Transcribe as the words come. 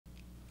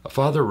A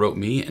father wrote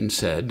me and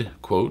said,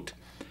 quote,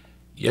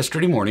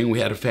 "Yesterday morning we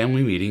had a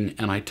family meeting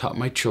and I taught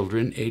my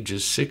children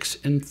ages 6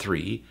 and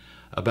 3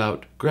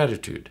 about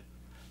gratitude."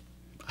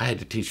 I had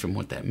to teach them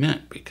what that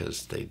meant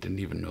because they didn't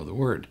even know the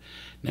word.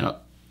 Now,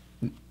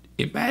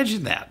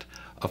 imagine that.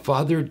 A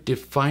father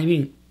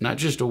defining not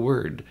just a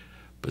word,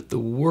 but the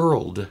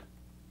world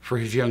for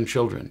his young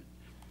children.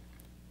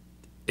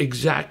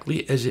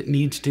 Exactly as it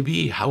needs to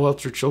be. How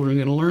else are children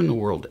going to learn the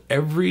world?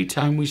 Every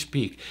time we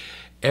speak,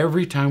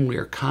 every time we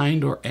are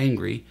kind or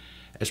angry,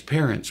 as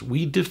parents,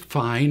 we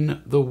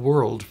define the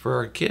world for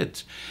our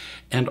kids.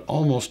 And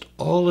almost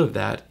all of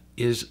that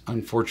is,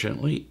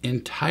 unfortunately,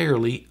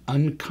 entirely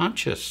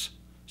unconscious.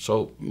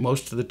 So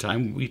most of the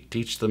time we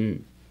teach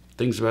them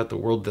things about the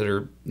world that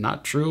are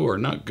not true or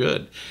not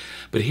good.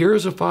 But here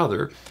is a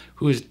father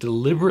who is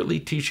deliberately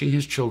teaching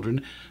his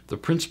children the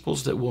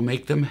principles that will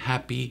make them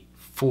happy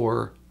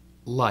for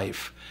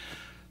life.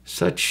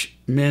 Such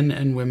men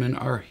and women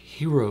are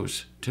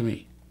heroes to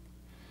me.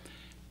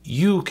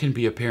 You can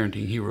be a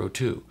parenting hero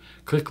too.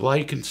 Click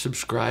like and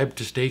subscribe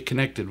to stay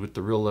connected with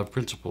the Real Love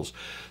Principles,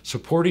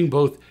 supporting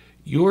both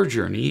your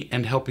journey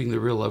and helping the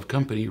Real Love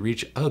Company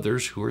reach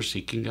others who are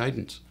seeking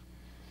guidance.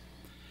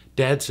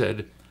 Dad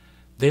said,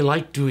 "They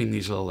like doing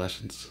these little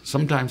lessons.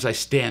 Sometimes I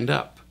stand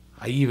up.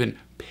 I even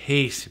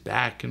pace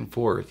back and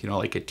forth,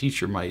 like a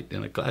teacher might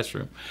in a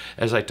classroom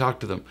as I talk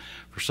to them.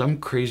 For some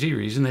crazy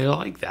reason, they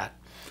like that."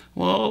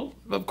 Well,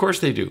 of course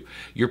they do.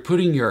 You're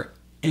putting your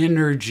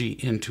energy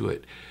into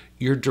it.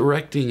 You're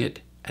directing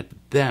it at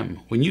them.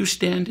 When you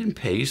stand and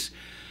pace,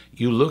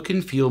 you look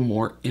and feel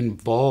more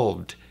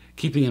involved,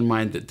 keeping in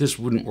mind that this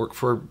wouldn't work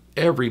for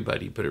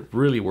everybody, but it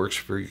really works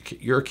for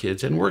your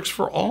kids and works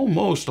for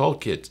almost all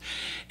kids.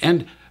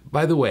 And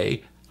by the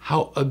way,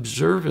 how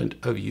observant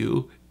of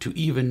you to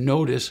even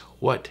notice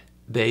what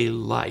they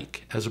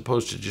like, as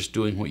opposed to just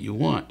doing what you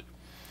want.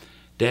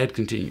 Dad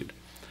continued,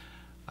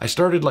 "I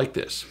started like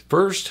this.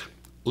 First,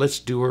 let's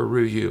do a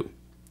review.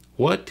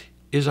 What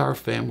is our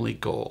family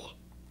goal?"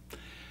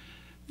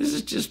 This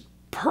is just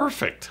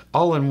perfect,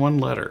 all in one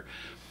letter.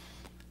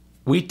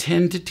 We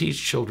tend to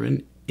teach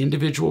children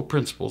individual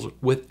principles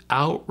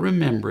without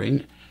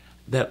remembering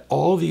that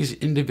all these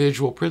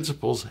individual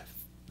principles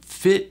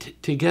fit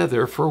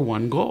together for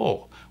one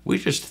goal. We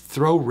just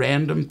throw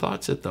random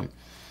thoughts at them.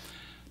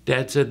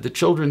 Dad said, the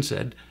children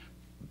said,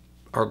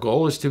 "Our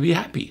goal is to be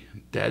happy."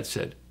 Dad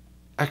said,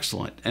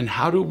 "Excellent. And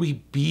how do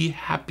we be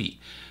happy?"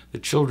 The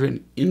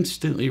children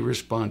instantly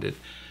responded,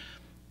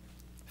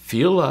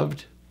 "Feel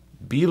loved,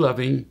 be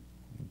loving,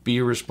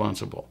 be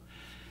responsible."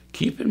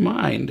 Keep in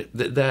mind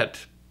that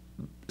that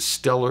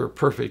stellar,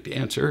 perfect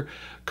answer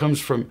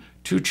comes from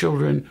two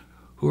children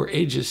who are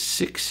ages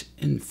 6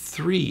 and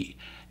 3,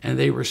 and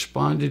they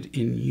responded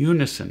in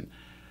unison.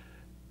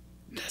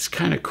 That's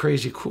kind of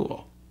crazy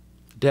cool.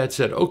 Dad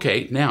said,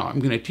 "Okay, now I'm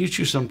going to teach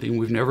you something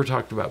we've never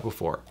talked about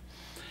before."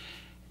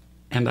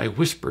 And I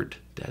whispered,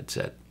 Dad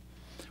said,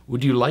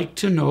 "Would you like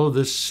to know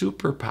the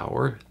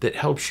superpower that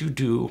helps you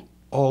do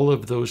all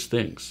of those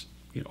things?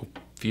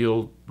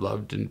 Feel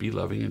loved and be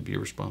loving and be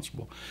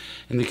responsible."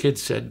 And the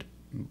kids said,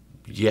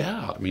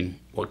 "Yeah,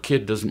 what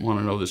kid doesn't want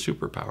to know the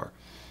superpower?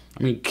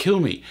 Kill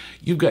me.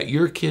 You've got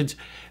your kids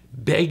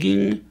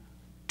begging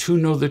to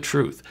know the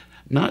truth,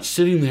 not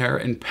sitting there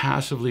and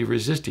passively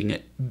resisting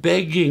it,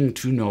 begging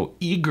to know,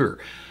 eager,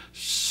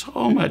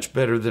 so much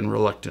better than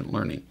reluctant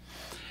learning.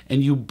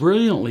 And you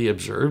brilliantly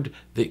observed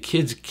that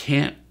kids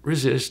can't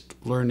resist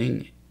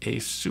learning a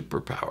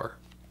superpower."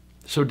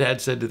 So Dad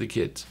said to the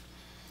kids,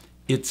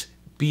 "It's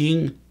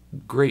being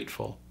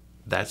grateful.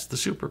 That's the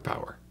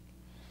superpower."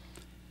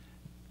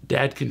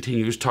 Dad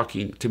continues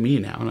talking to me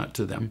now, not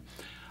to them.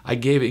 I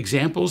gave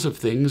examples of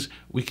things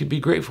we could be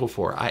grateful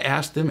for. I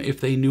asked them if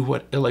they knew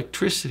what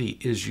electricity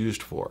is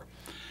used for.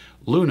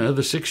 Luna,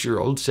 the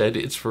 6-year-old, said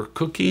it's for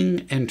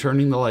cooking and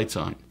turning the lights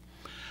on.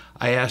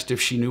 I asked if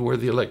she knew where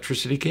the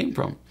electricity came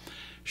from.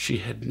 She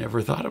had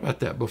never thought about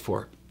that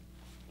before.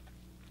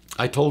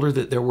 I told her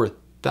that there were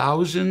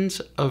thousands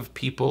of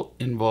people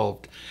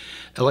involved.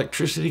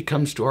 Electricity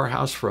comes to our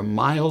house from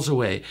miles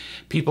away.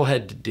 People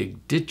had to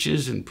dig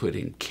ditches and put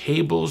in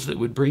cables that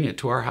would bring it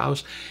to our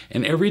house.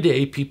 And every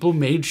day, people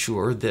made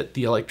sure that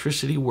the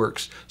electricity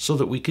works so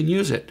that we can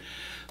use it.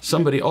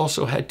 Somebody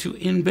also had to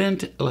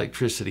invent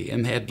electricity,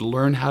 and they had to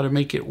learn how to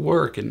make it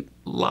work, and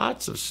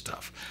lots of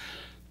stuff.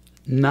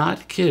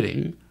 Not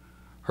kidding,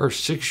 her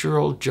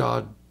 6-year-old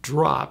jaw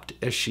dropped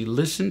as she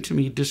listened to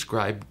me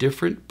describe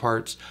different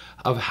parts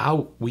of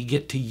how we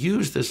get to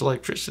use this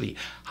electricity,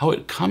 how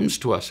it comes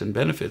to us and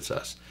benefits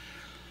us.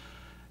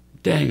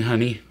 Dang,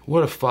 honey,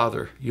 what a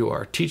father you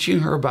are,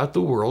 teaching her about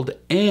the world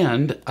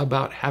and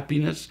about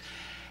happiness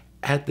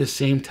at the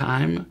same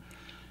time.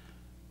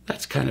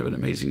 That's kind of an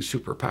amazing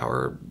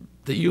superpower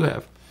that you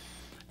have.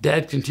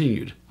 Dad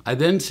continued, I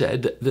then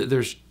said that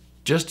there's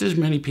just as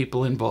many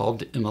people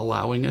involved in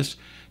allowing us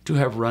to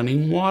have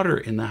running water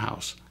in the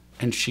house.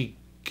 And she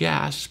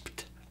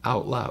gasped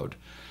out loud.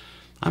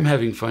 I'm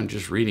having fun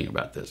just reading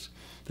about this.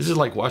 This is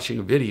like watching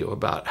a video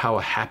about how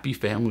a happy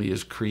family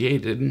is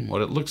created and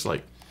what it looks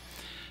like.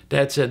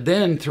 Dad said,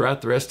 then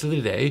throughout the rest of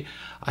the day,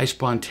 I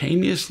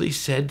spontaneously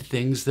said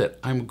things that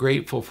I'm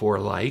grateful for,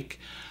 like,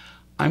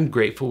 I'm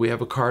grateful we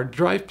have a car to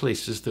drive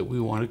places that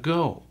we want to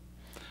go.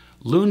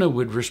 Luna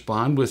would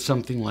respond with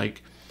something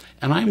like,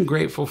 and I'm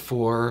grateful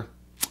for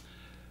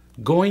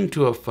going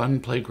to a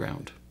fun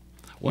playground.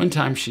 One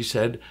time she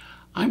said,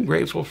 I'm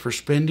grateful for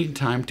spending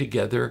time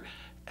together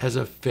as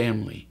a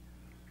family.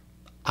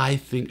 I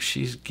think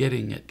she's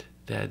getting it,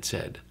 Dad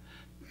said.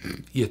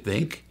 You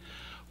think?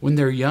 When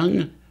they're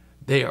young,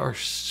 they are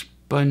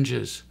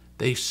sponges.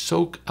 They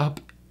soak up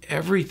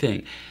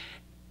everything.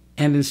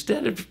 And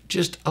instead of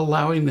just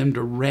allowing them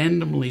to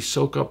randomly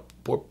soak up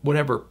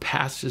whatever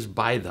passes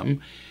by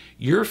them,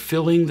 you're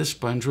filling the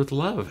sponge with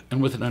love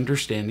and with an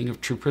understanding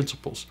of true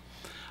principles.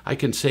 I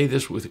can say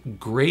this with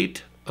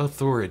great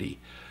authority,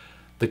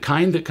 the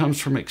kind that comes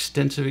from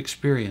extensive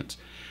experience.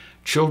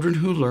 Children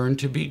who learn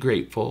to be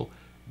grateful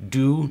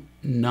do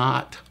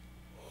not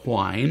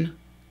whine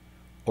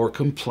or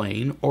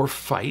complain or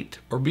fight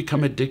or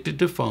become addicted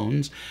to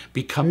phones,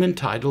 become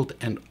entitled,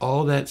 and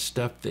all that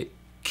stuff that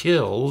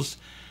kills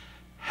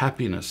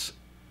happiness.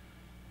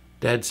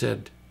 Dad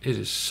said, it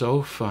is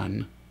so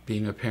fun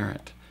being a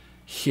parent.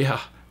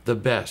 Yeah, the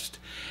best.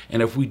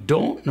 And if we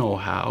don't know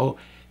how,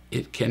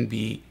 it can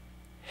be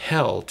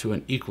hell to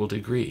an equal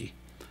degree.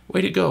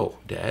 Way to go,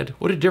 Dad.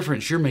 What a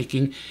difference you're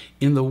making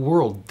in the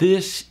world.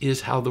 This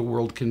is how the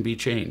world can be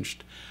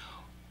changed.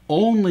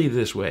 Only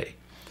this way.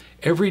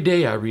 Every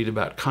day I read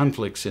about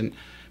conflicts in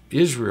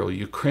Israel,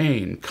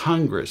 Ukraine,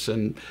 Congress,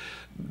 and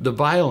the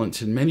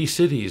violence in many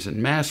cities,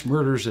 and mass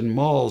murders in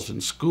malls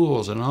and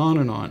schools, and on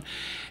and on.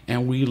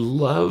 And we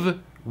love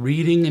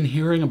reading and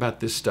hearing about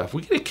this stuff.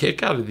 We get a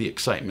kick out of the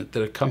excitement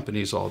that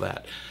accompanies all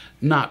that.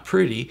 Not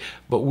pretty,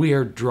 but we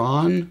are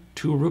drawn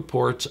to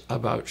reports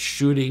about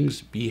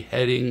shootings,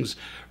 beheadings,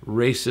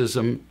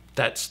 racism,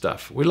 that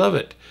stuff. We love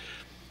it.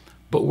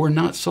 But we're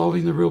not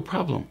solving the real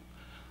problem.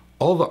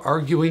 All the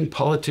arguing,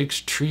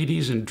 politics,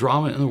 treaties, and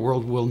drama in the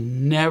world will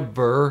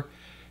never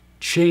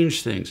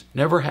change things.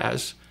 Never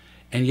has.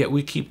 And yet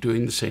we keep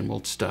doing the same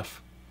old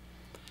stuff.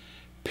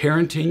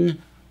 Parenting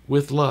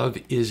with love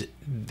is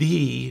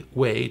the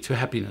way to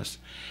happiness.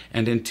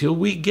 And until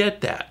we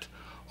get that,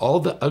 all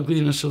the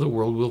ugliness of the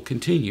world will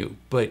continue.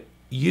 But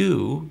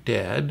you,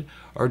 Dad,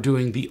 are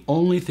doing the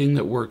only thing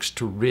that works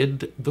to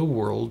rid the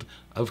world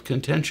of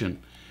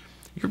contention.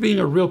 You're being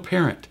a real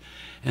parent,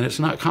 and it's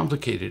not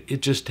complicated.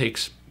 It just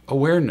takes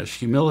awareness,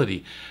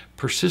 humility,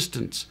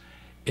 persistence,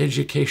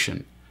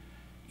 education.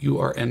 You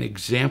are an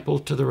example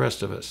to the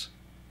rest of us.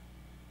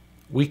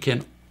 We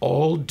can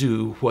all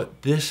do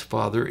what this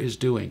father is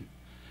doing.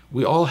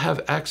 We all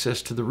have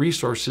access to the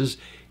resources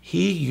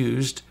he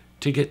used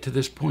to get to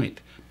this point.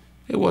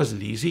 It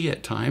wasn't easy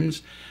at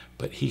times,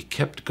 but he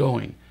kept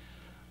going.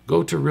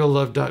 Go to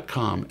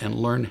reallove.com and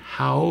learn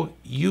how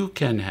you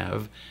can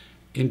have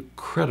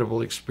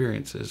incredible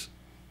experiences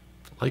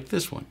like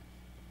this one.